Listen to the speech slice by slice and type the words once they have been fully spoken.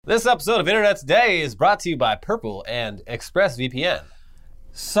This episode of Internet Today is brought to you by Purple and ExpressVPN.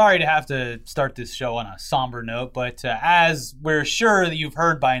 Sorry to have to start this show on a somber note, but as we're sure that you've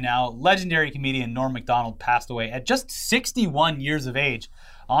heard by now, legendary comedian Norm Macdonald passed away at just 61 years of age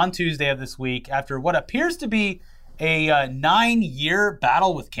on Tuesday of this week after what appears to be a 9-year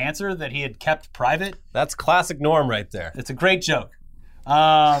battle with cancer that he had kept private. That's classic Norm right there. It's a great joke.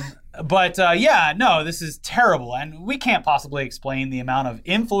 This is terrible, and we can't possibly explain the amount of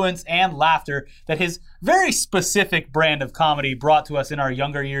influence and laughter that his very specific brand of comedy brought to us in our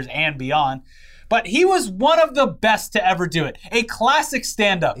younger years and beyond. But he was one of the best to ever do it. A classic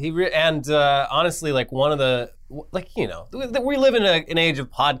stand-up. Honestly, we live in an age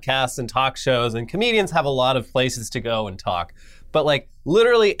of podcasts and talk shows, and comedians have a lot of places to go and talk. But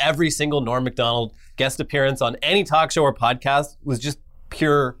literally every single Norm Macdonald guest appearance on any talk show or podcast was just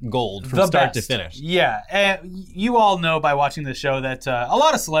pure gold from start to finish. Yeah. You all know by watching the show that a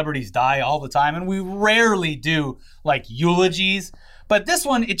lot of celebrities die all the time, and we rarely do eulogies. But this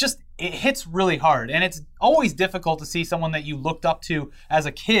one, it hits really hard, and it's always difficult to see someone that you looked up to as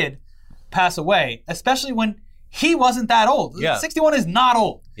a kid pass away, especially when he wasn't that old. Yeah. 61 is not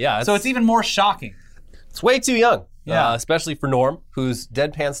old. Yeah. So it's even more shocking. It's way too young. Yeah. Especially for Norm, whose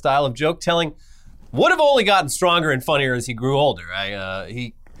deadpan style of joke telling would have only gotten stronger and funnier as he grew older.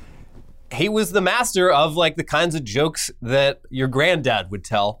 He was the master of the kinds of jokes that your granddad would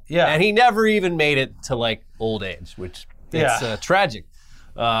tell. Yeah. And he never even made it to old age, which is tragic.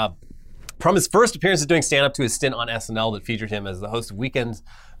 From his first appearances doing stand-up to his stint on SNL that featured him as the host of Weekend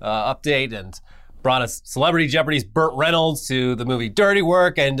Update and brought us Celebrity Jeopardy's Burt Reynolds to the movie Dirty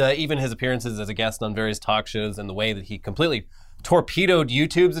Work, and even his appearances as a guest on various talk shows and the way that he completely torpedoed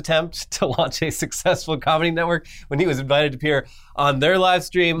YouTube's attempt to launch a successful comedy network when he was invited to appear on their live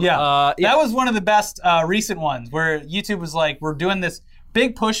stream. That was one of the best recent ones where YouTube was we're doing this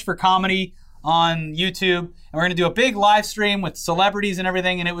big push for comedy on YouTube, and we're going to do a big live stream with celebrities and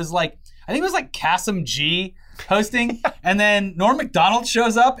everything, and it was I think it was Kasim G hosting, and then Norm Macdonald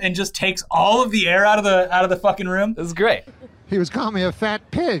shows up and just takes all of the air out of the fucking room. It was great. He was calling me a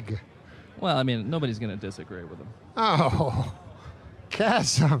fat pig. Well, I mean, nobody's going to disagree with him. Oh,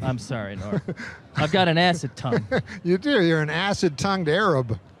 Kasim. I'm sorry, Norm. I've got an acid tongue. You do. You're an acid-tongued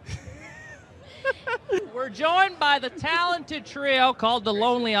Arab. We're joined by the talented trio called the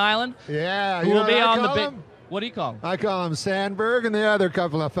Lonely Island. Yeah. Who will be on the big. big... What do you call them? I call him Sandberg and the other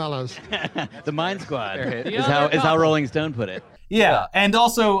couple of fellas. The Mind Squad The is other how Rolling Stone put it. Yeah, and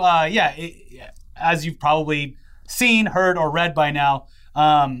also, as you've probably seen, heard, or read by now,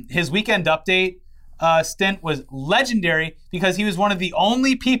 his Weekend Update stint was legendary because he was one of the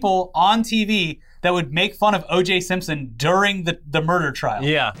only people on TV that would make fun of O.J. Simpson during the murder trial.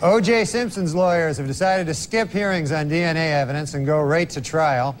 Yeah. O.J. Simpson's lawyers have decided to skip hearings on DNA evidence and go right to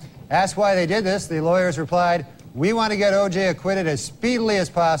trial. Asked why they did this, the lawyers replied, "We want to get O.J. acquitted as speedily as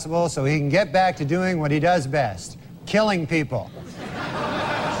possible so he can get back to doing what he does best, killing people."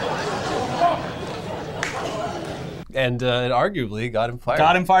 And it arguably got him fired.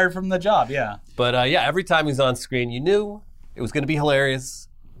 Got him fired from the job, yeah. But every time he was on screen, you knew it was going to be hilarious,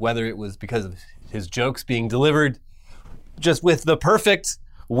 whether it was because of his jokes being delivered just with the perfect,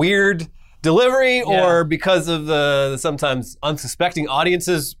 weird delivery, or because of the sometimes unsuspecting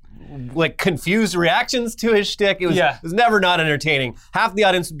audiences confused reactions to his shtick. It was never not entertaining. Half the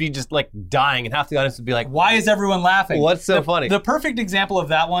audience would be just dying, and half the audience would be why is everyone laughing? What's so funny? The perfect example of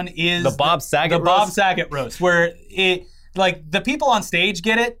that one is the Bob Saget roast. Bob Saget roast, where it the people on stage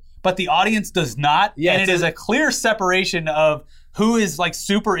get it, but the audience does not. Yeah, and it is a clear separation of who is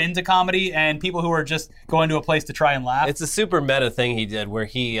super into comedy and people who are just going to a place to try and laugh. It's a super meta thing he did where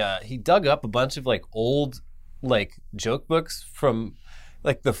he dug up a bunch of old joke books from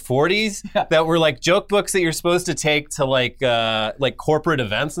the 40s that were joke books that you're supposed to take to corporate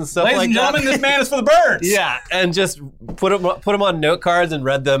events and stuff. Ladies and gentlemen, this man is for the birds. Yeah, and just put them on note cards and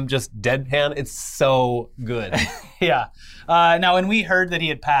read them just deadpan. It's so good. Yeah. Now, when we heard that he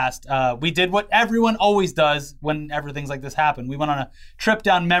had passed, we did what everyone always does whenever things like this happen. We went on a trip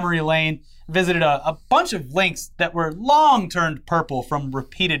down memory lane, visited a bunch of links that were long turned purple from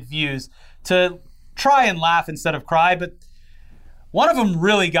repeated views to try and laugh instead of cry, but one of them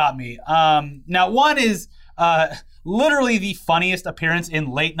really got me. Now, one is literally the funniest appearance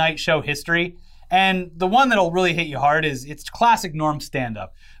in late night show history. And the one that'll really hit you hard is it's classic Norm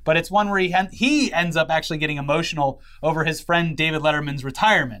stand-up. But it's one where he ends up actually getting emotional over his friend David Letterman's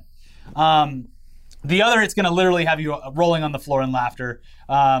retirement. The other, it's going to literally have you rolling on the floor in laughter.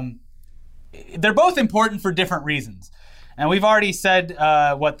 They're both important for different reasons. And we've already said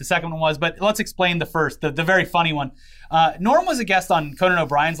what the second one was, but let's explain the first, the very funny one. Norm was a guest on Conan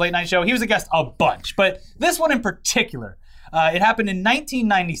O'Brien's late night show. He was a guest a bunch, but this one in particular, it happened in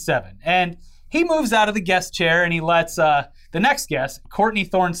 1997. And he moves out of the guest chair and he lets the next guest, Courtney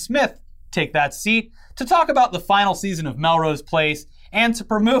Thorne-Smith, take that seat to talk about the final season of Melrose Place and to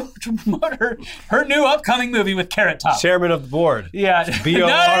promote her new upcoming movie with Carrot Top. Chairman of the board. Yeah. No,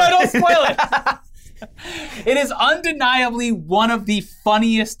 don't spoil it. It is undeniably one of the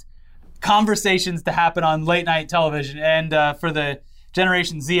funniest conversations to happen on late night television. And for the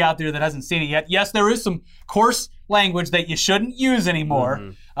Generation Z out there that hasn't seen it yet, yes, there is some coarse language that you shouldn't use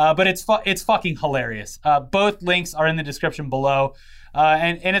anymore, but it's fucking hilarious. Both links are in the description below.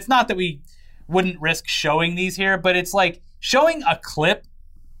 And it's not that we wouldn't risk showing these here, but it's like showing a clip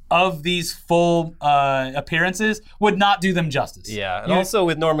of these full appearances would not do them justice. Yeah, and also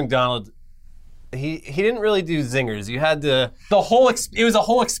with Norm Macdonald, he didn't really do zingers. You had to... It was a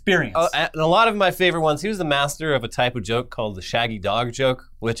whole experience. And a lot of my favorite ones, he was the master of a type of joke called the shaggy dog joke,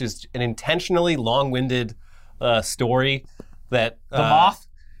 which is an intentionally long-winded story that... The moth?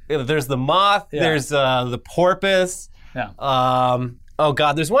 There's the moth, there's the porpoise. Yeah. Oh,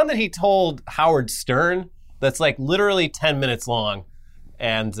 God, there's one that he told Howard Stern that's like literally 10 minutes long.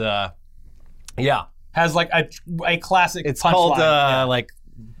 And has like a classic It's punchline. called like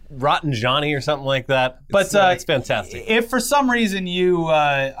Rotten Johnny or something like that. But it's fantastic. If for some reason you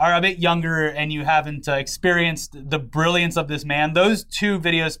are a bit younger and you haven't experienced the brilliance of this man, those two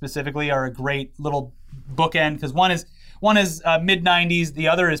videos specifically are a great little bookend because one is mid-90s, the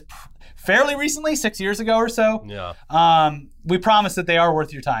other is fairly recently, 6 years ago or so. Yeah. We promise that they are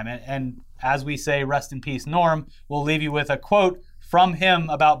worth your time. And as we say, rest in peace, Norm, we'll leave you with a quote from him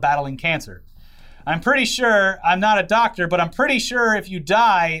about battling cancer. I'm pretty sure, I'm not a doctor, but I'm pretty sure if you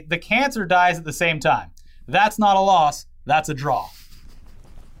die, the cancer dies at the same time. That's not a loss, that's a draw.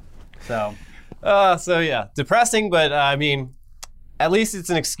 So yeah, depressing, but I mean, at least it's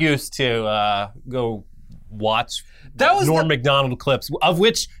an excuse to go watch Norm Macdonald clips, of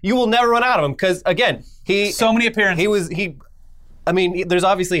which you will never run out of them, because again, so many appearances. I mean, there's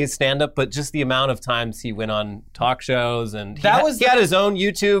obviously his stand-up, but just the amount of times he went on talk shows, and he had his own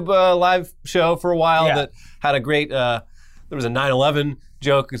YouTube live show for a while that had a great. There was a 9/11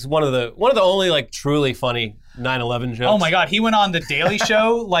 joke. It's one of the only like truly funny 9/11 jokes. Oh my God, he went on the Daily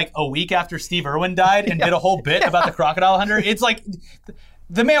Show like a week after Steve Irwin died and did a whole bit about the crocodile hunter. It's like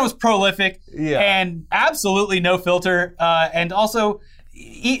the man was prolific and absolutely no filter, and also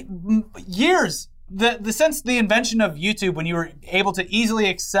years. Since the invention of YouTube, when you were able to easily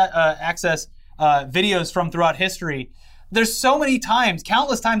access videos from throughout history, there's so many times,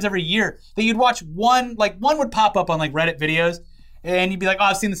 countless times every year, that you'd watch one would pop up on like Reddit videos, and you'd be like, oh,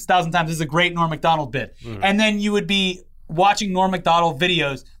 I've seen this 1,000 times, this is a great Norm Macdonald bit. Mm-hmm. And then you would be watching Norm Macdonald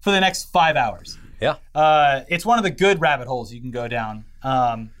videos for the next 5 hours. Yeah. It's one of the good rabbit holes you can go down.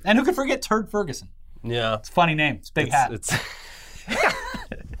 And who could forget Turd Ferguson? Yeah. It's a funny name. It's a big hat.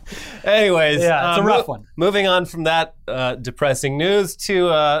 Anyways, it's a rough one. Moving on from that depressing news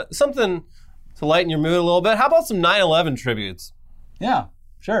to something to lighten your mood a little bit. How about some 9/11 tributes? Yeah,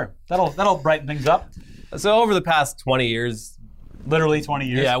 sure. That'll brighten things up. So over the past 20 years, literally 20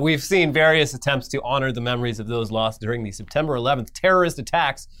 years. Yeah, we've seen various attempts to honor the memories of those lost during the September 11th terrorist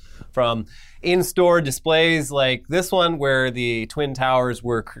attacks, from in-store displays like this one where the Twin Towers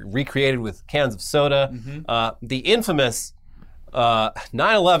were recreated with cans of soda, the infamous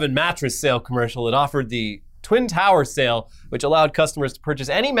 9/11 mattress sale commercial that offered the Twin Tower sale, which allowed customers to purchase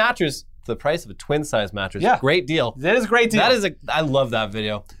any mattress for the price of a twin-size mattress. Yeah. Great deal. That is a great deal. I love that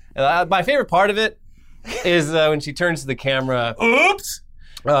video. My favorite part of it is when she turns to the camera. Oops!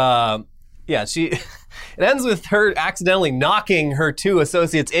 It ends with her accidentally knocking her two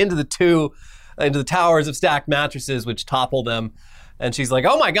associates into the towers of stacked mattresses, which topple them. And she's like,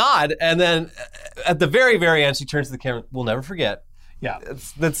 oh my God. And then at the very, very end, she turns to the camera. We'll never forget. Yeah.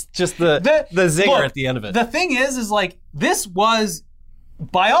 That's just the zinger at the end of it. The thing is like, this was,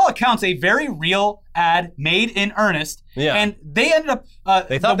 by all accounts, a very real ad made in earnest. Yeah. And they ended up,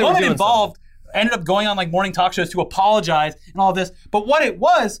 the woman involved ended up going on like morning talk shows to apologize and all this. But what it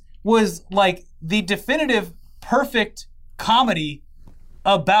was like the definitive perfect comedy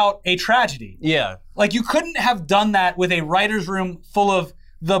about a tragedy. Yeah. Like, you couldn't have done that with a writer's room full of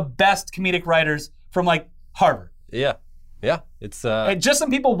the best comedic writers from, like, Harvard. Yeah. Yeah. It's just some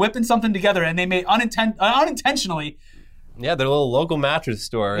people whipping something together, and they made unintentionally. Yeah, their little local mattress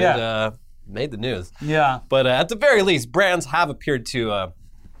store made the news. Yeah. But at the very least, brands have appeared to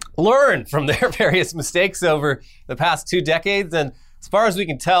learn from their various mistakes over the past 2 decades, and As far as we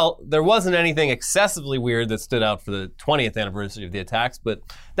can tell, there wasn't anything excessively weird that stood out for the 20th anniversary of the attacks, but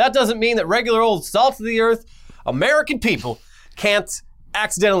that doesn't mean that regular old salt of the earth American people can't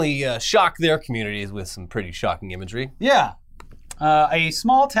accidentally shock their communities with some pretty shocking imagery. Yeah. A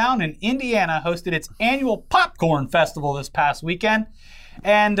small town in Indiana hosted its annual popcorn festival this past weekend.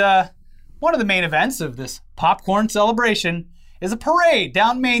 And one of the main events of this popcorn celebration is a parade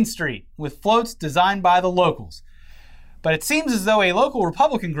down Main Street with floats designed by the locals. But it seems as though a local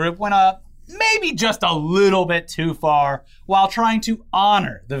Republican group went maybe just a little bit too far while trying to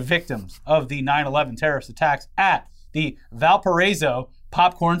honor the victims of the 9/11 terrorist attacks at the Valparaiso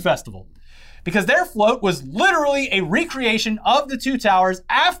Popcorn Festival. Because their float was literally a recreation of the two towers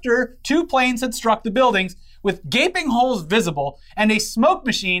after two planes had struck the buildings, with gaping holes visible and a smoke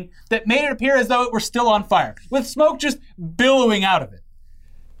machine that made it appear as though it were still on fire, with smoke just billowing out of it.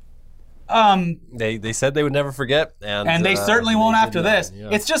 They said they would never forget. And they certainly won't after this. Yeah.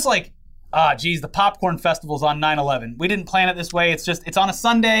 It's just like, the popcorn festival's on 9/11. We didn't plan it this way. It's on a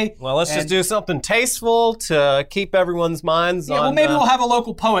Sunday. Well, let's just do something tasteful to keep everyone's minds on... Yeah, well, maybe we'll have a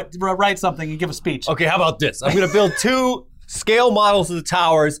local poet write something and give a speech. Okay, how about this? I'm going to build 2 scale models of the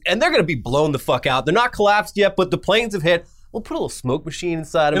towers, and they're going to be blown the fuck out. They're not collapsed yet, but the planes have hit. We'll put a little smoke machine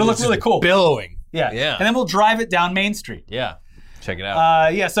inside of it. It'll look really cool. Billowing. Yeah. And then we'll drive it down Main Street. Yeah. Check it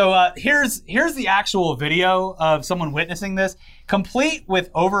out. So here's the actual video of someone witnessing this, complete with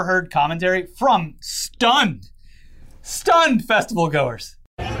overheard commentary from stunned festival goers.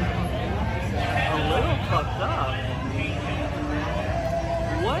 A little fucked up.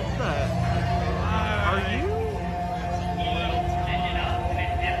 What the? Are you?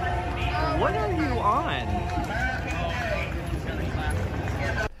 What are you on?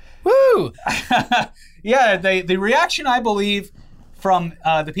 Woo! Yeah, the reaction, I believe, from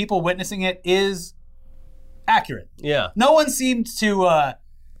the people witnessing it is accurate. Yeah. No one seemed to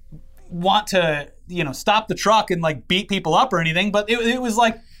want to, stop the truck and like beat people up or anything, but it was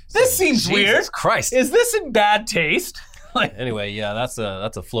like, this seems Jesus weird. Christ. Is this in bad taste? Anyway, yeah, that's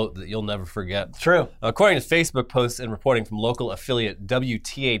a float that you'll never forget. True. According to Facebook posts and reporting from local affiliate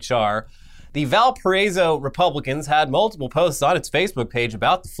WTHR, the Valparaiso Republicans had multiple posts on its Facebook page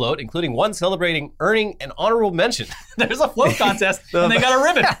about the float, including one celebrating earning an honorable mention. There's a float contest, and they got a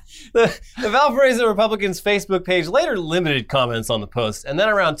ribbon. The Valparaiso Republicans Facebook page later limited comments on the post, and then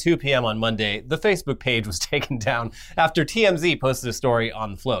around 2 p.m. on Monday, the Facebook page was taken down after TMZ posted a story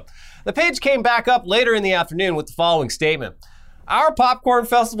on the float. The page came back up later in the afternoon with the following statement. Our popcorn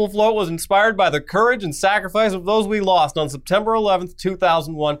festival float was inspired by the courage and sacrifice of those we lost on September 11th,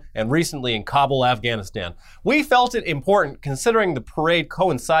 2001, and recently in Kabul, Afghanistan. We felt it important, considering the parade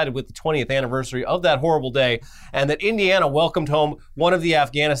coincided with the 20th anniversary of that horrible day, and that Indiana welcomed home one of the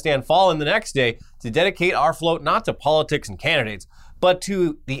Afghanistan fallen the next day, to dedicate our float not to politics and candidates, but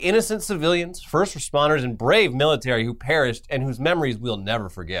to the innocent civilians, first responders, and brave military who perished and whose memories we'll never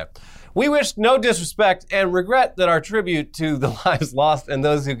forget. We wish no disrespect and regret that our tribute to the lives lost and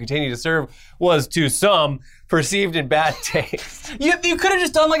those who continue to serve was, to some, perceived in bad taste. You could have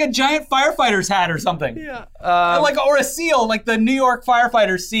just done like a giant firefighter's hat or something. Yeah. Or a seal, like the New York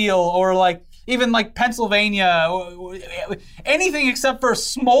firefighter seal, or like even like Pennsylvania, or anything except for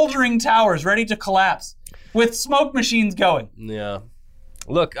smoldering towers ready to collapse with smoke machines going. Yeah.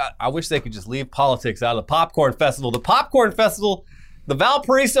 Look, I wish they could just leave politics out of the popcorn festival. The popcorn festival, the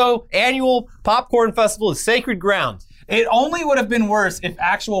Valparaiso annual popcorn festival, is sacred ground. It only would have been worse if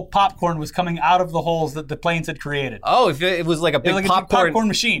actual popcorn was coming out of the holes that the planes had created. Oh, if it was like a big popcorn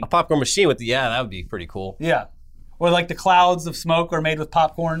machine. A popcorn machine with that would be pretty cool. Yeah. Or like the clouds of smoke are made with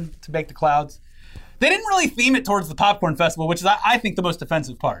popcorn to bake the clouds. They didn't really theme it towards the popcorn festival, which is, I think, the most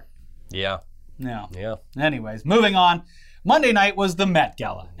offensive part. Yeah. Yeah. Anyways, moving on. Monday night was the Met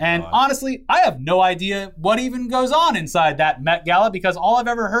Gala. And honestly, I have no idea what even goes on inside that Met Gala, because all I've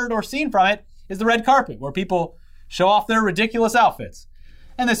ever heard or seen from it is the red carpet, where people show off their ridiculous outfits.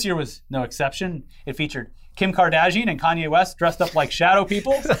 And this year was no exception. It featured Kim Kardashian and Kanye West dressed up like shadow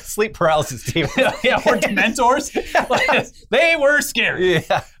people. Sleep paralysis team. Yeah, or Dementors. They were scary.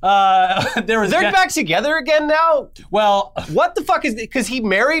 Yeah. They're back together again now? Well, what the fuck is it? Because he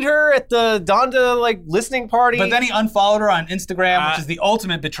married her at the Donda listening party. But then he unfollowed her on Instagram, which is the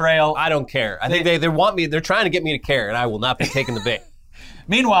ultimate betrayal. I don't care. I think they want me. They're trying to get me to care, and I will not be taking the bait.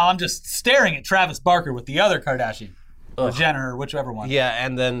 Meanwhile, I'm just staring at Travis Barker with the other Kardashian. Or Jenner, or whichever one. Yeah,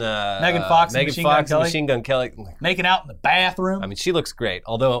 and then Megan Fox and Machine Gun Kelly. Making out in the bathroom. I mean, she looks great.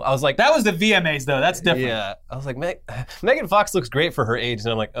 Although I was like... That was the VMAs, though. That's different. Yeah. I was like, Megan Fox looks great for her age. And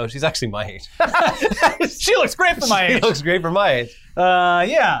I'm like, oh, she's actually my age. She looks great for my age. She looks great for my age.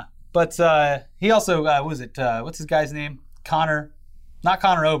 Yeah. But he also, what's his guy's name? Connor not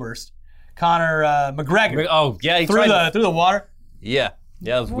Conor Oberst, Conor McGregor. Oh, yeah. He through tried the water. Yeah.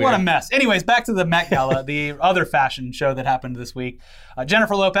 Yeah, that was weird. What a mess. Anyways, back to the Met Gala, the other fashion show that happened this week.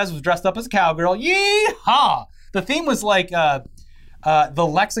 Jennifer Lopez was dressed up as a cowgirl. Yee-haw! The theme was like the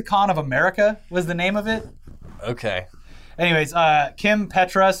Lexicon of America was the name of it. Okay. Anyways, Kim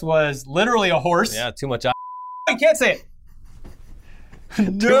Petras was literally a horse. Yeah, too much. I can't say it.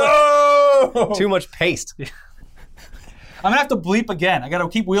 No! Too much paste. I'm going to have to bleep again. I got to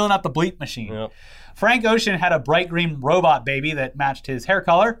keep wheeling out the bleep machine. Yep. Frank Ocean had a bright green robot baby that matched his hair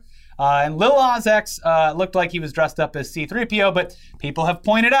color. And Lil Nas X looked like he was dressed up as C-3PO, but people have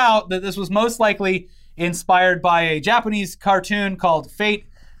pointed out that this was most likely inspired by a Japanese cartoon called Fate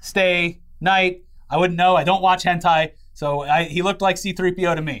Stay Night. I wouldn't know. I don't watch hentai, so he looked like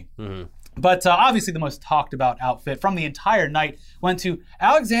C-3PO to me. Mm-hmm. But obviously the most talked about outfit from the entire night went to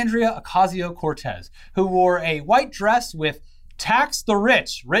Alexandria Ocasio-Cortez, who wore a white dress with "Tax the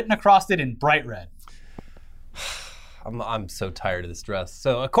Rich" written across it in bright red. I'm so tired of this dress.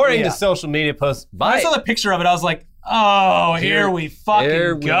 So according to social media posts, When I saw the picture of it, I was like, oh, here we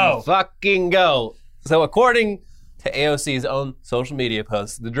fucking go. So according to AOC's own social media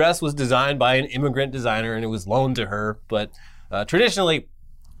posts, the dress was designed by an immigrant designer and it was loaned to her. But traditionally,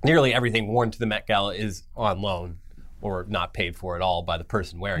 nearly everything worn to the Met Gala is on loan or not paid for at all by the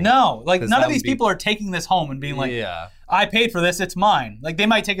person wearing it. No, like none of these people are taking this home and being like, I paid for this, it's mine. Like they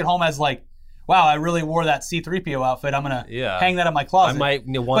might take it home as like, wow, I really wore that C-3PO outfit. I'm going to hang that in my closet. I might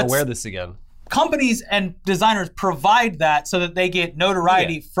want to wear this again. Companies and designers provide that so that they get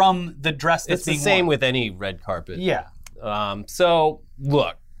notoriety from the dress that's being worn. It's the same with any red carpet. Yeah. So,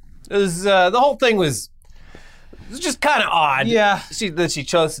 look, it was, the whole thing was just kind of odd. Yeah. That she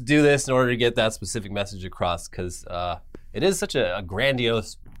chose to do this in order to get that specific message across because it is such a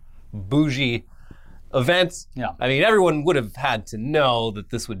grandiose, bougie event. Yeah. I mean, everyone would have had to know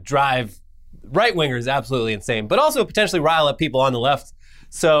that this would drive right-wingers absolutely insane, but also potentially rile up people on the left.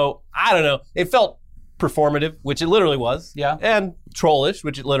 So, I don't know. It felt performative, which it literally was. Yeah. And trollish,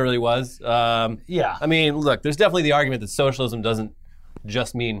 which it literally was. Yeah. I mean, look, there's definitely the argument that socialism doesn't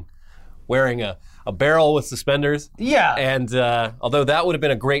just mean wearing a barrel with suspenders. Yeah. And although that would have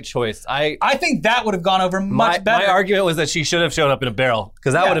been a great choice, I think that would have gone over much better. My argument was that she should have shown up in a barrel,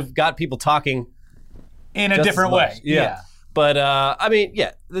 because that would have got people talking in a different way. Yeah. But, I mean,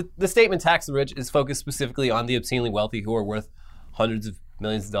 the statement "tax the rich" is focused specifically on the obscenely wealthy who are worth hundreds of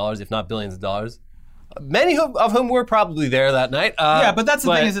millions of dollars, if not billions of dollars. Many of whom were probably there that night. But that's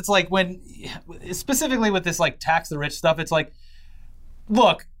the thing is, it's like when, specifically with this like tax the rich stuff, it's like,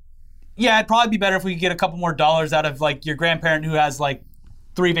 look, it'd probably be better if we could get a couple more dollars out of like your grandparent who has like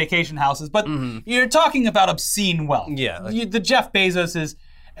 3 vacation houses, but you're talking about obscene wealth. Yeah. The Jeff Bezoses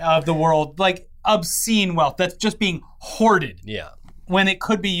of the world, like obscene wealth that's just being hoarded. Yeah. When it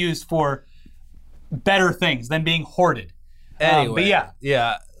could be used for better things than being hoarded. Anyway. But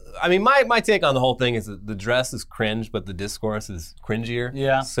yeah. I mean, my take on the whole thing is that the dress is cringe, but the discourse is cringier.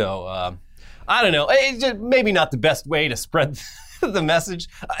 Yeah. So, I don't know. It's just maybe not the best way to spread the message.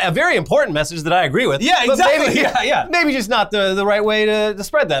 A very important message that I agree with. Yeah, exactly. Maybe just not the right way to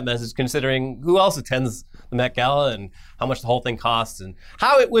spread that message, considering who else attends the Met Gala and how much the whole thing costs and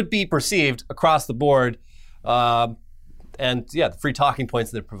how it would be perceived across the board. And the free talking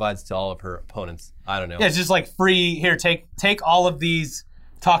points that it provides to all of her opponents. I don't know. Yeah, it's just like free, here, take all of these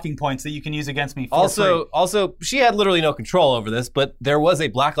talking points that you can use against me for free. Also, she had literally no control over this, but there was a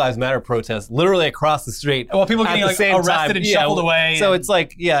Black Lives Matter protest literally across the street. Well, people getting like arrested and shuffled away. So it's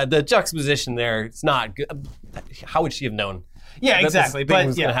like, the juxtaposition there, it's not good. How would she have known? Yeah, exactly. But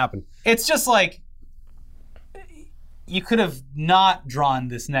was going to happen. It's just like, you could have not drawn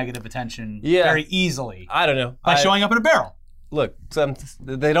this negative attention very easily. I don't know. By showing up in a barrel. Look,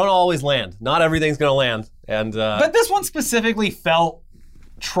 they don't always land. Not everything's going to land. And but this one specifically felt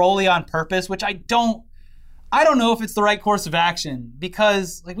trolly on purpose, which I don't know if it's the right course of action,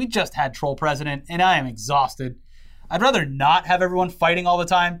 because like we just had troll president and I am exhausted. I'd rather not have everyone fighting all the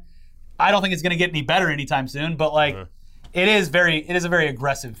time. I don't think it's going to get any better anytime soon, but like it is a very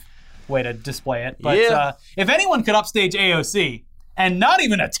aggressive way to display it. But if anyone could upstage AOC and not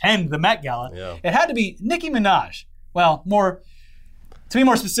even attend the Met Gala, it had to be Nicki Minaj. Well, to be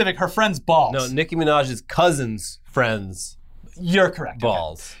more specific, her friend's balls. No, Nicki Minaj's cousin's friends. You're correct.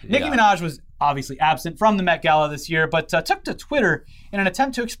 Balls. Okay. Nicki Minaj was obviously absent from the Met Gala this year, but took to Twitter in an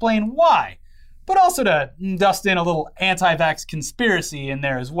attempt to explain why, but also to dust in a little anti-vax conspiracy in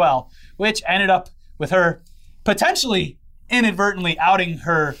there as well, which ended up with her potentially inadvertently outing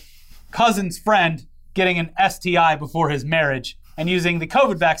her cousin's friend getting an STI before his marriage and using the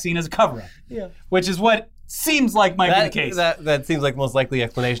COVID vaccine as a cover-up, which is what seems like might be the case. That seems like the most likely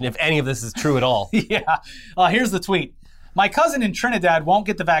explanation, if any of this is true at all. Yeah. Here's the tweet. My cousin in Trinidad won't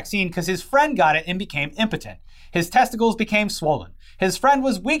get the vaccine because his friend got it and became impotent. His testicles became swollen. His friend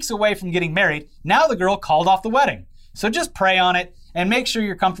was weeks away from getting married. Now the girl called off the wedding. So just pray on it and make sure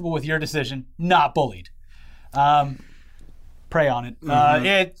you're comfortable with your decision, not bullied. Pray on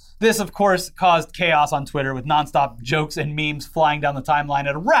it. This, of course, caused chaos on Twitter with nonstop jokes and memes flying down the timeline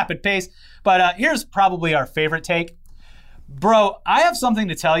at a rapid pace. But here's probably our favorite take. Bro, I have something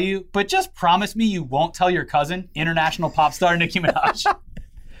to tell you, but just promise me you won't tell your cousin, international pop star Nicki Minaj.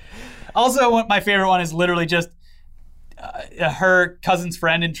 Also, my favorite one is literally just her cousin's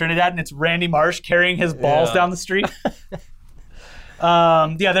friend in Trinidad, and it's Randy Marsh carrying his balls down the street.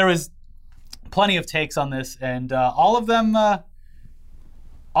 There was plenty of takes on this, and all of them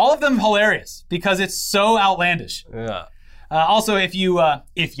hilarious because it's so outlandish. Yeah. Also, if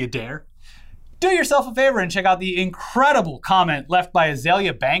you dare, do yourself a favor and check out the incredible comment left by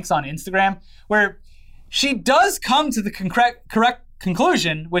Azalea Banks on Instagram, where she does come to the correct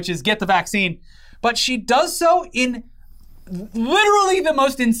conclusion, which is get the vaccine, but she does so in literally the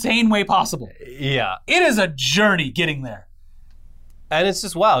most insane way possible. Yeah. It is a journey getting there. And it's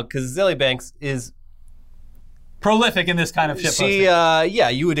just wild because Azalea Banks is prolific in this kind of shit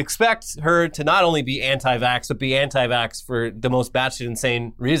posting. You would expect her to not only be anti-vax, but be anti-vax for the most batshit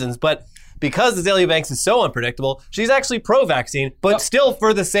insane reasons. But because Azalea Banks is so unpredictable, she's actually pro-vaccine, but still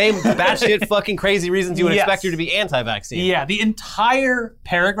for the same batshit fucking crazy reasons you would expect her to be anti-vaccine. Yeah, the entire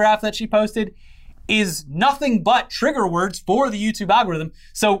paragraph that she posted is nothing but trigger words for the YouTube algorithm,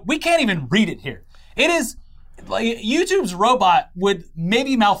 so we can't even read it here. It is like YouTube's robot would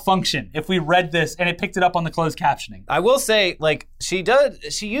maybe malfunction if we read this and it picked it up on the closed captioning. I will say, like, she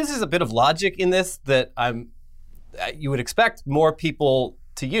uses a bit of logic in this that you would expect more people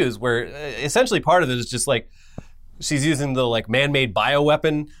to use, where essentially part of it is just like she's using the like man-made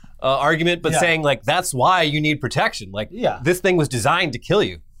bioweapon argument, but saying like that's why you need protection. Like this thing was designed to kill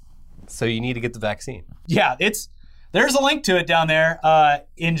you, so you need to get the vaccine. Yeah, there's a link to it down there.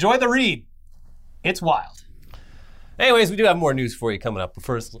 Enjoy the read. It's wild. Anyways, we do have more news for you coming up, but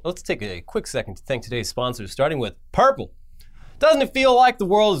first, let's take a quick second to thank today's sponsors, starting with Purple. Doesn't it feel like the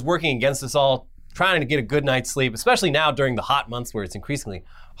world is working against us all, trying to get a good night's sleep, especially now during the hot months where it's increasingly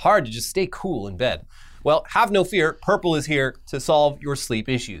hard to just stay cool in bed? Well, have no fear, Purple is here to solve your sleep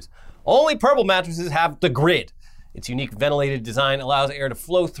issues. Only Purple mattresses have the Grid. Its unique ventilated design allows air to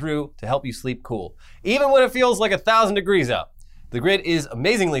flow through to help you sleep cool, even when it feels like 1,000 degrees out. The Grid is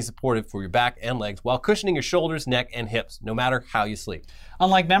amazingly supportive for your back and legs while cushioning your shoulders, neck, and hips, no matter how you sleep.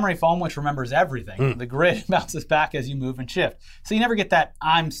 Unlike memory foam, which remembers everything, the Grid bounces back as you move and shift. So you never get that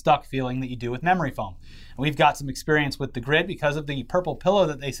I'm stuck feeling that you do with memory foam. And we've got some experience with the Grid because of the Purple pillow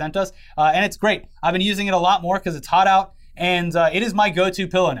that they sent us, and it's great. I've been using it a lot more because it's hot out, and it is my go-to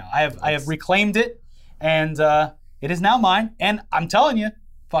pillow now. I have reclaimed it, and it is now mine, and I'm telling you,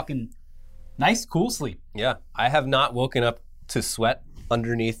 fucking nice, cool sleep. Yeah, I have not woken up to sweat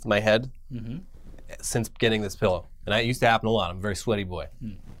underneath my head since getting this pillow. And that used to happen a lot. I'm a very sweaty boy.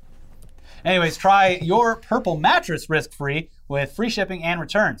 Anyways, try your Purple mattress risk-free with free shipping and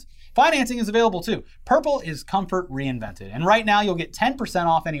returns. Financing is available too. Purple is comfort reinvented. And right now you'll get 10%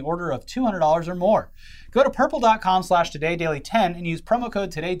 off any order of $200 or more. Go to purple.com/todaydaily10 and use promo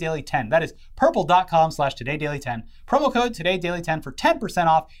code todaydaily10. That is purple.com/todaydaily10. Promo code todaydaily10 for 10%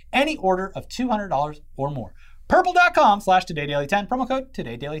 off any order of $200 or more. Purple.com/todaydaily10. Promo code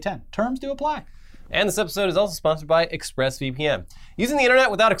todaydaily10. Terms do apply. And this episode is also sponsored by ExpressVPN. Using the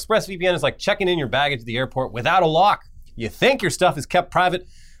internet without ExpressVPN is like checking in your baggage at the airport without a lock. You think your stuff is kept private,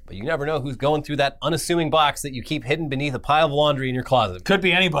 but you never know who's going through that unassuming box that you keep hidden beneath a pile of laundry in your closet. Could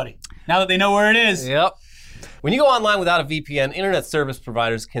be anybody, now that they know where it is. Yep. When you go online without a VPN, internet service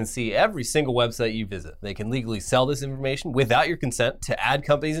providers can see every single website you visit. They can legally sell this information without your consent to ad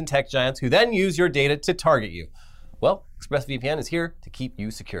companies and tech giants who then use your data to target you. Well, ExpressVPN is here to keep you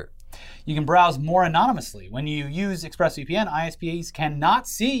secure. You can browse more anonymously. When you use ExpressVPN, ISPs cannot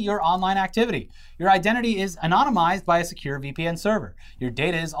see your online activity. Your identity is anonymized by a secure VPN server. Your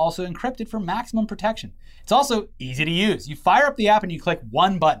data is also encrypted for maximum protection. It's also easy to use. You fire up the app and you click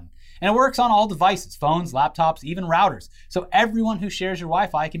one button. And it works on all devices, phones, laptops, even routers. So everyone who shares your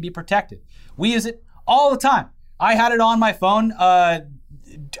Wi-Fi can be protected. We use it all the time. I had it on my phone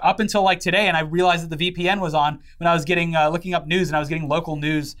up until like today, and I realized that the VPN was on when I was getting looking up news, and I was getting local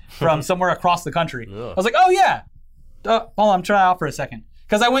news from somewhere across the country. I was like, oh yeah, hold on, I'm trying out for a second.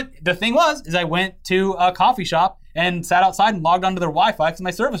 Because I went to a coffee shop and sat outside and logged onto their Wi-Fi because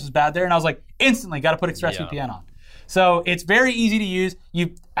my service was bad there, and I was like, instantly got to put ExpressVPN on. So it's very easy to use.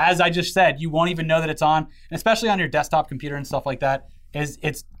 As I just said, you won't even know that it's on, and especially on your desktop computer and stuff like that,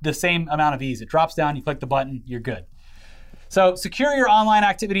 it's the same amount of ease. It drops down, you click the button, you're good. So secure your online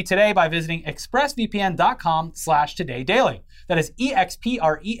activity today by visiting expressvpn.com/todaydaily. That is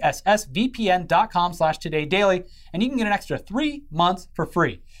expressvpn.com/todaydaily, and you can get an extra 3 months for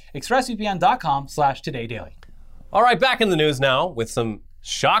free. expressvpn.com/todaydaily. All right, back in the news now with some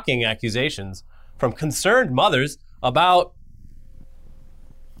shocking accusations from concerned mothers about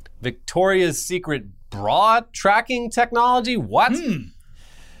Victoria's Secret bra tracking technology. What?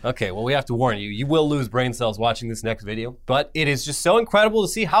 Okay, well, we have to warn you. You will lose brain cells watching this next video, but it is just so incredible to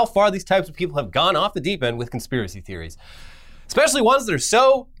see how far these types of people have gone off the deep end with conspiracy theories, especially ones that are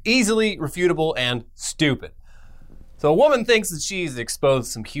so easily refutable and stupid. So a woman thinks that she's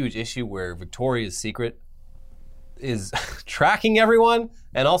exposed some huge issue where Victoria's Secret is tracking everyone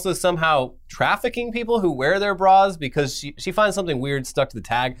and also somehow trafficking people who wear their bras because she finds something weird stuck to the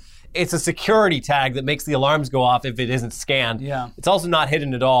tag. It's a security tag that makes the alarms go off if it isn't scanned. Yeah. It's also not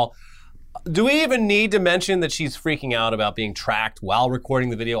hidden at all. Do we even need to mention that she's freaking out about being tracked while recording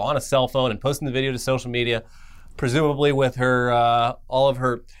the video on a cell phone and posting the video to social media, presumably with her all of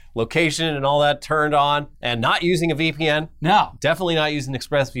her location and all that turned on, and not using a VPN? No. Definitely not using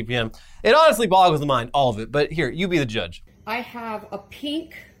ExpressVPN. It honestly boggles the mind, all of it. But here, you be the judge. I have a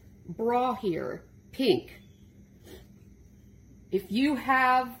pink bra here. Pink. If you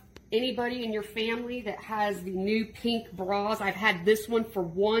have anybody in your family that has the new pink bras, I've had this one for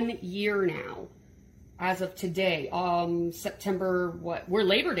 1 year now. As of today, September, we're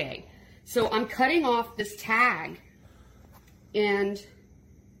Labor Day. So I'm cutting off this tag, and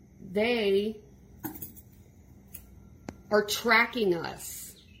they are tracking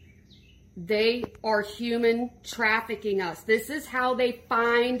us. They are human trafficking us. This is how they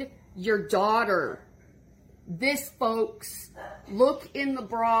find your daughter. This, folks, look in the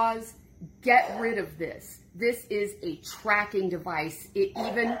bras, get rid of this. This is a tracking device. It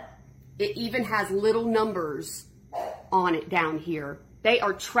even has little numbers on it down here. They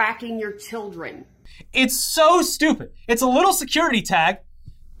are tracking your children. It's so stupid. It's a little security tag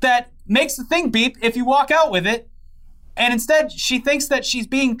that makes the thing beep if you walk out with it. And instead, she thinks that she's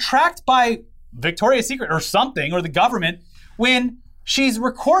being tracked by Victoria's Secret or something, or the government, when she's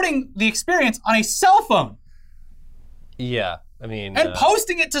recording the experience on a cell phone. Yeah, I mean... And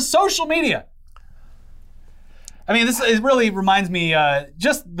posting it to social media. I mean, it really reminds me,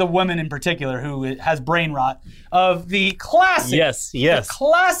 just the woman in particular who has brain rot, of the classic, the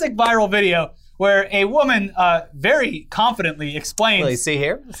classic viral video where a woman very confidently explains. Well, you see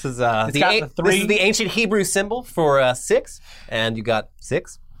here, this is the ancient Hebrew symbol for 6, and you got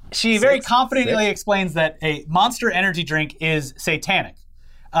 6. She very confidently explains that a Monster energy drink is satanic,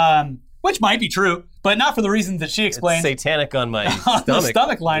 which might be true, but not for the reasons that she explained. It's satanic on my stomach. The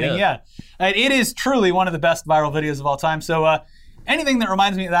stomach lining, yeah. It is truly one of the best viral videos of all time. So anything that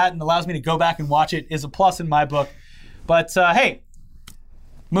reminds me of that and allows me to go back and watch it is a plus in my book. But hey,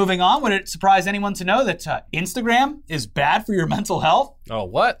 moving on, would it surprise anyone to know that Instagram is bad for your mental health? Oh,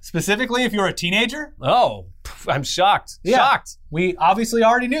 what? Specifically if you're a teenager? Oh, I'm shocked. Yeah. Shocked. We obviously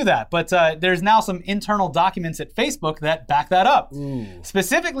already knew that, but there's now some internal documents at Facebook that back that up. Ooh.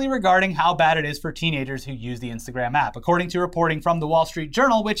 Specifically regarding how bad it is for teenagers who use the Instagram app. According to reporting from the Wall Street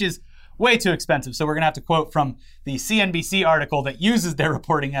Journal, which is way too expensive, so we're going to have to quote from the CNBC article that uses their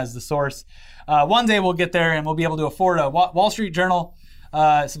reporting as the source. One day we'll get there and we'll be able to afford a Wall Street Journal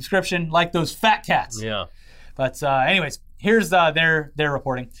subscription like those fat cats. Yeah. But anyways, here's their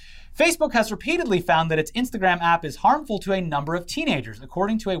reporting. Facebook has repeatedly found that its Instagram app is harmful to a number of teenagers,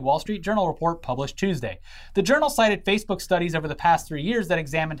 according to a Wall Street Journal report published Tuesday. The journal cited Facebook studies over the past 3 years that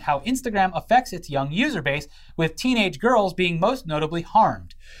examined how Instagram affects its young user base, with teenage girls being most notably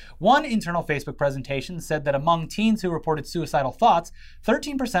harmed. One internal Facebook presentation said that among teens who reported suicidal thoughts,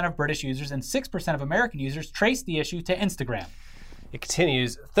 13% of British users and 6% of American users traced the issue to Instagram. It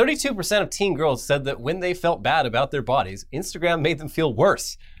continues, 32% of teen girls said that when they felt bad about their bodies, Instagram made them feel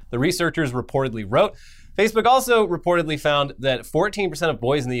worse. The researchers reportedly wrote. Facebook also reportedly found that 14% of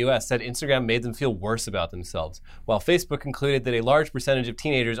boys in the US said Instagram made them feel worse about themselves, while Facebook concluded that a large percentage of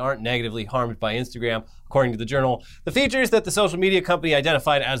teenagers aren't negatively harmed by Instagram. According to the journal, the features that the social media company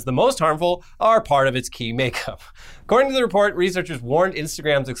identified as the most harmful are part of its key makeup. According to the report, researchers warned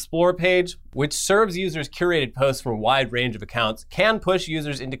Instagram's Explore page, which serves users curated posts from a wide range of accounts, can push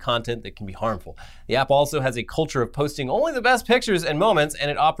users into content that can be harmful. The app also has a culture of posting only the best pictures and moments, and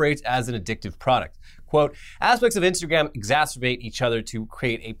it operates as an addictive product. Quote, aspects of Instagram exacerbate each other to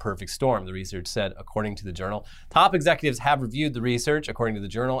create a perfect storm, the research said, according to the Journal. Top executives have reviewed the research, according to the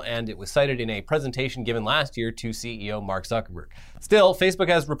Journal, and it was cited in a presentation given last year to CEO Mark Zuckerberg. Still, Facebook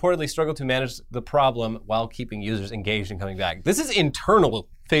has reportedly struggled to manage the problem while keeping users engaged and coming back. This is internal.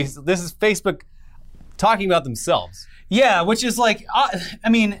 This is Facebook talking about themselves. Yeah, which is like, I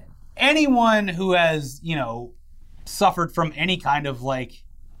mean, anyone who has, suffered from any kind of like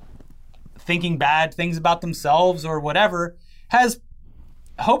thinking bad things about themselves or whatever has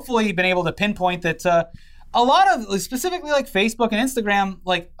hopefully been able to pinpoint that a lot of, specifically like Facebook and Instagram,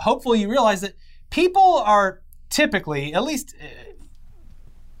 like hopefully you realize that people are typically, at least,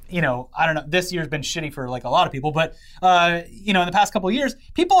 I don't know, this year's been shitty for like a lot of people, but, in the past couple of years,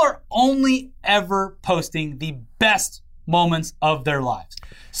 people are only ever posting the best moments of their lives.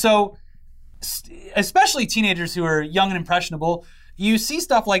 So, especially teenagers who are young and impressionable, you see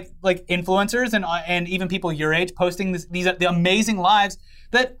stuff like influencers and even people your age posting the amazing lives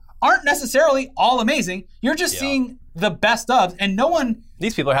that aren't necessarily all amazing. You're just seeing the best of, and no one...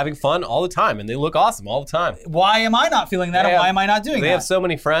 These people are having fun all the time, and they look awesome all the time. Why am I not feeling that, and why am I not doing that? They have so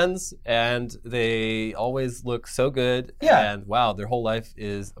many friends, and they always look so good, and wow, their whole life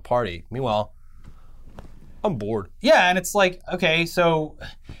is a party. Meanwhile, I'm bored. Yeah, and it's like, okay, so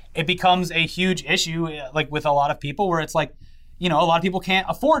it becomes a huge issue, like with a lot of people, where it's like, a lot of people can't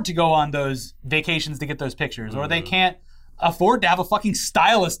afford to go on those vacations to get those pictures, or they can't afford to have a fucking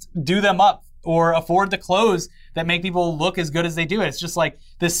stylist do them up, or afford the clothes that make people look as good as they do. It's just like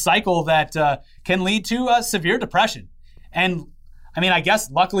this cycle that can lead to severe depression. And I mean, I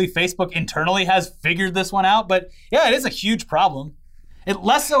guess luckily Facebook internally has figured this one out, but yeah, it is a huge problem.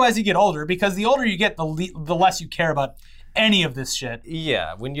 Less so as you get older, because the older you get, the less you care about any of this shit.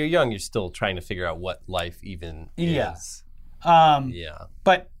 Yeah, when you're young, you're still trying to figure out what life even is.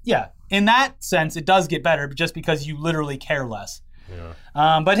 But yeah, in that sense, it does get better just because you literally care less.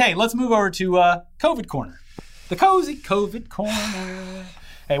 Yeah. But hey, let's move over to COVID Corner. The cozy COVID Corner.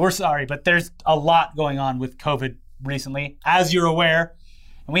 Hey, we're sorry, but there's a lot going on with COVID recently, as you're aware,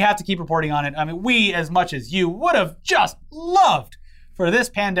 and we have to keep reporting on it. I mean, we, as much as you, would have just loved for this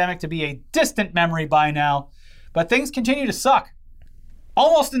pandemic to be a distant memory by now, but things continue to suck.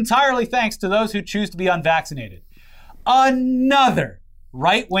 Almost entirely thanks to those who choose to be unvaccinated. Another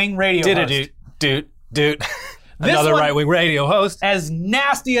right-wing radio host. Dude. Another right-wing radio host. As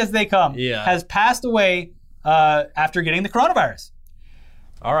nasty as they come, has passed away after getting the coronavirus.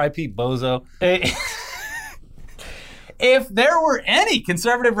 R.I.P. Bozo. If there were any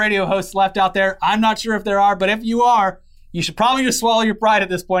conservative radio hosts left out there, I'm not sure if there are, but if you are, you should probably just swallow your pride at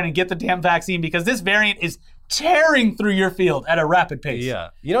this point and get the damn vaccine, because this variant is tearing through your field at a rapid pace. Yeah.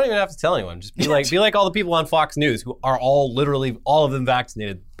 You don't even have to tell anyone. Just be like all the people on Fox News who are literally all of them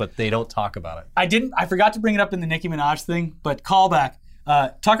vaccinated, but they don't talk about it. I forgot to bring it up in the Nicki Minaj thing, but callback.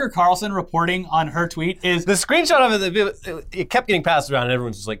 Tucker Carlson reporting on her tweet is... The screenshot of it kept getting passed around, and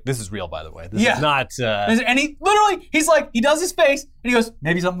everyone's just like, this is real, by the way. This is not... And he's like, he does his face, and he goes,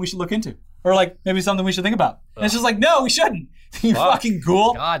 maybe something we should look into. Or like, maybe something we should think about. And it's just like, no, we shouldn't. You fucking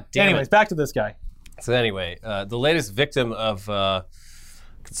ghoul. God damn Anyways, back to this guy. So anyway, the latest victim of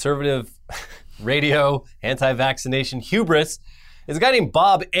conservative radio anti-vaccination hubris is a guy named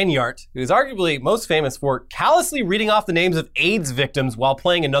Bob Enyart, who is arguably most famous for callously reading off the names of AIDS victims while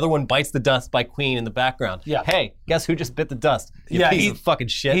playing Another One Bites the Dust by Queen in the background. Yeah. Hey, guess who just bit the dust? You piece of fucking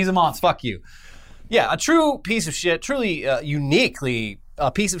shit. He's a monster. Fuck you. Yeah, a true piece of shit, truly uniquely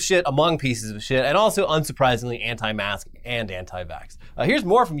a piece of shit among pieces of shit, and also unsurprisingly anti-mask and anti-vax. Here's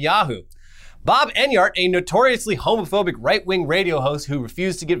more from Yahoo. Bob Enyart, a notoriously homophobic right-wing radio host who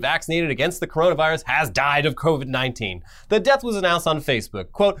refused to get vaccinated against the coronavirus, has died of COVID-19. The death was announced on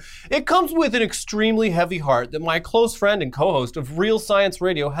Facebook. Quote, "It comes with an extremely heavy heart that my close friend and co-host of Real Science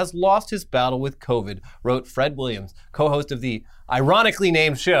Radio has lost his battle with COVID," wrote Fred Williams, co-host of the ironically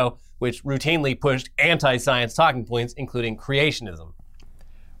named show, which routinely pushed anti-science talking points, including creationism.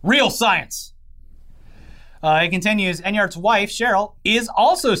 Real Science. It continues, Enyart's wife, Cheryl, is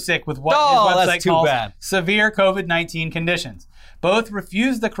also sick with what his website calls severe COVID-19 conditions. Both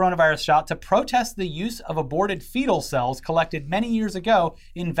refused the coronavirus shot to protest the use of aborted fetal cells collected many years ago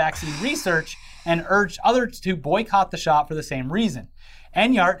in vaccine research and urged others to boycott the shot for the same reason.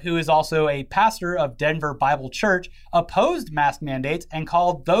 Enyart, who is also a pastor of Denver Bible Church, opposed mask mandates and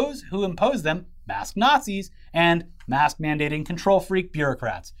called those who imposed them mask Nazis and mask mandating control freak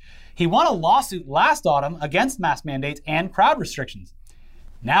bureaucrats. He won a lawsuit last autumn against mask mandates and crowd restrictions.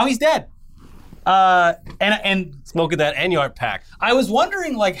 Now he's dead. And smoking that Enyart pack. I was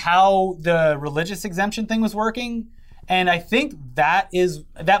wondering like how the religious exemption thing was working, And I think that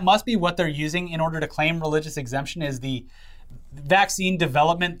must be what they're using in order to claim religious exemption, is the vaccine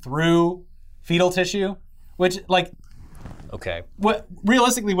development through fetal tissue, which Okay.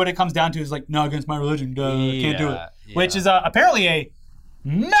 Realistically, what it comes down to is no, against my religion, can't do it. Yeah. Which is apparently a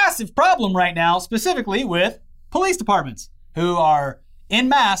massive problem right now, specifically with police departments who are en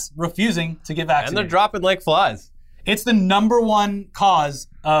masse refusing to get vaccinated. And they're dropping like flies. It's the number one cause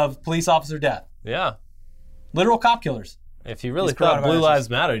of police officer death. Yeah. Literal cop killers. If you really thought Blue Lives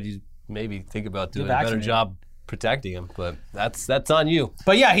Mattered, you'd maybe think about doing a better job protecting him, but that's on you.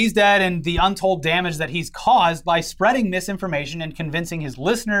 But yeah, he's dead, and the untold damage that he's caused by spreading misinformation and convincing his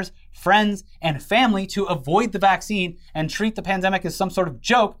listeners, friends, and family to avoid the vaccine and treat the pandemic as some sort of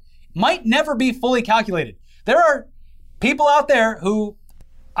joke might never be fully calculated. There are people out there who,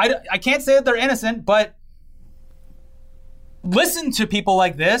 I can't say that they're innocent, but listen to people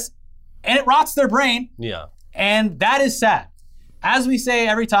like this, and it rots their brain. Yeah. And that is sad. As we say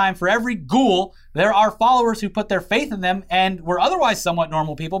every time, for every ghoul, there are followers who put their faith in them and were otherwise somewhat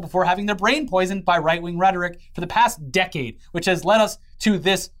normal people before having their brain poisoned by right-wing rhetoric for the past decade, which has led us to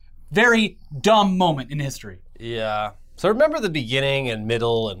this very dumb moment in history. Yeah. So remember the beginning and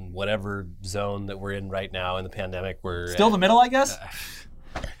middle and whatever zone that we're in right now in the pandemic, where still the middle, I guess?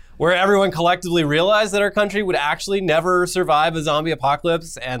 Where everyone collectively realized that our country would actually never survive a zombie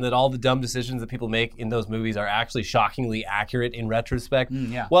apocalypse, and that all the dumb decisions that people make in those movies are actually shockingly accurate in retrospect.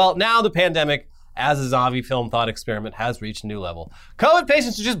 Yeah. Well, now the pandemic, as a zombie film thought experiment, has reached a new level. COVID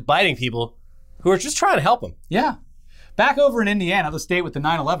patients are just biting people who are just trying to help them. Yeah. Back over in Indiana, the state with the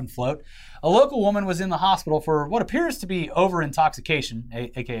 9/11 float, a local woman was in the hospital for what appears to be over-intoxication,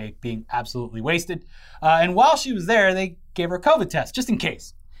 aka being absolutely wasted. And while she was there, they gave her a COVID test, just in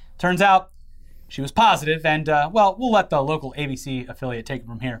case. Turns out she was positive, and we'll let the local ABC affiliate take it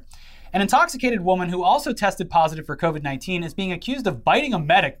from here. An intoxicated woman who also tested positive for COVID-19 is being accused of biting a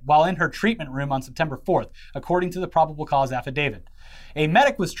medic while in her treatment room on September 4th, according to the probable cause affidavit. A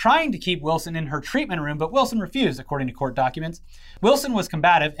medic was trying to keep Wilson in her treatment room, but Wilson refused, according to court documents. Wilson was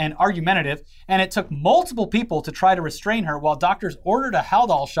combative and argumentative, and it took multiple people to try to restrain her while doctors ordered a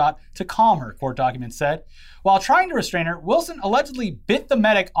Haldol shot to calm her, court documents said. While trying to restrain her, Wilson allegedly bit the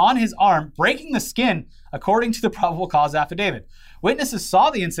medic on his arm, breaking the skin, according to the probable cause affidavit. Witnesses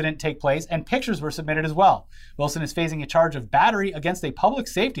saw the incident take place, and pictures were submitted as well. Wilson is facing a charge of battery against a public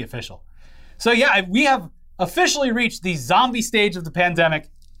safety official. So yeah, we have officially reached the zombie stage of the pandemic.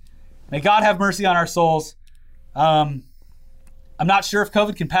 May God have mercy on our souls. I'm not sure if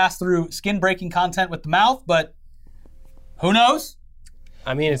COVID can pass through skin-breaking content with the mouth, but who knows?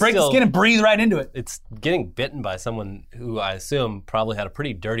 I mean, break the skin and breathe right into it. It's getting bitten by someone who I assume probably had a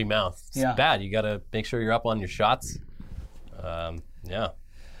pretty dirty mouth. It's bad. You got to make sure you're up on your shots. Yeah.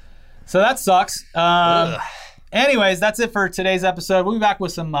 So that sucks. Anyways, that's it for today's episode. We'll be back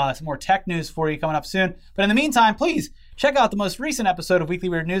with some more tech news for you coming up soon. But in the meantime, please check out the most recent episode of Weekly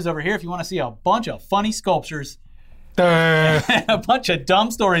Weird News over here if you want to see a bunch of funny sculptures and a bunch of dumb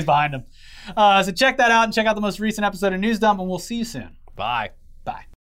stories behind them. So check that out and check out the most recent episode of News Dump, and we'll see you soon. Bye. Bye.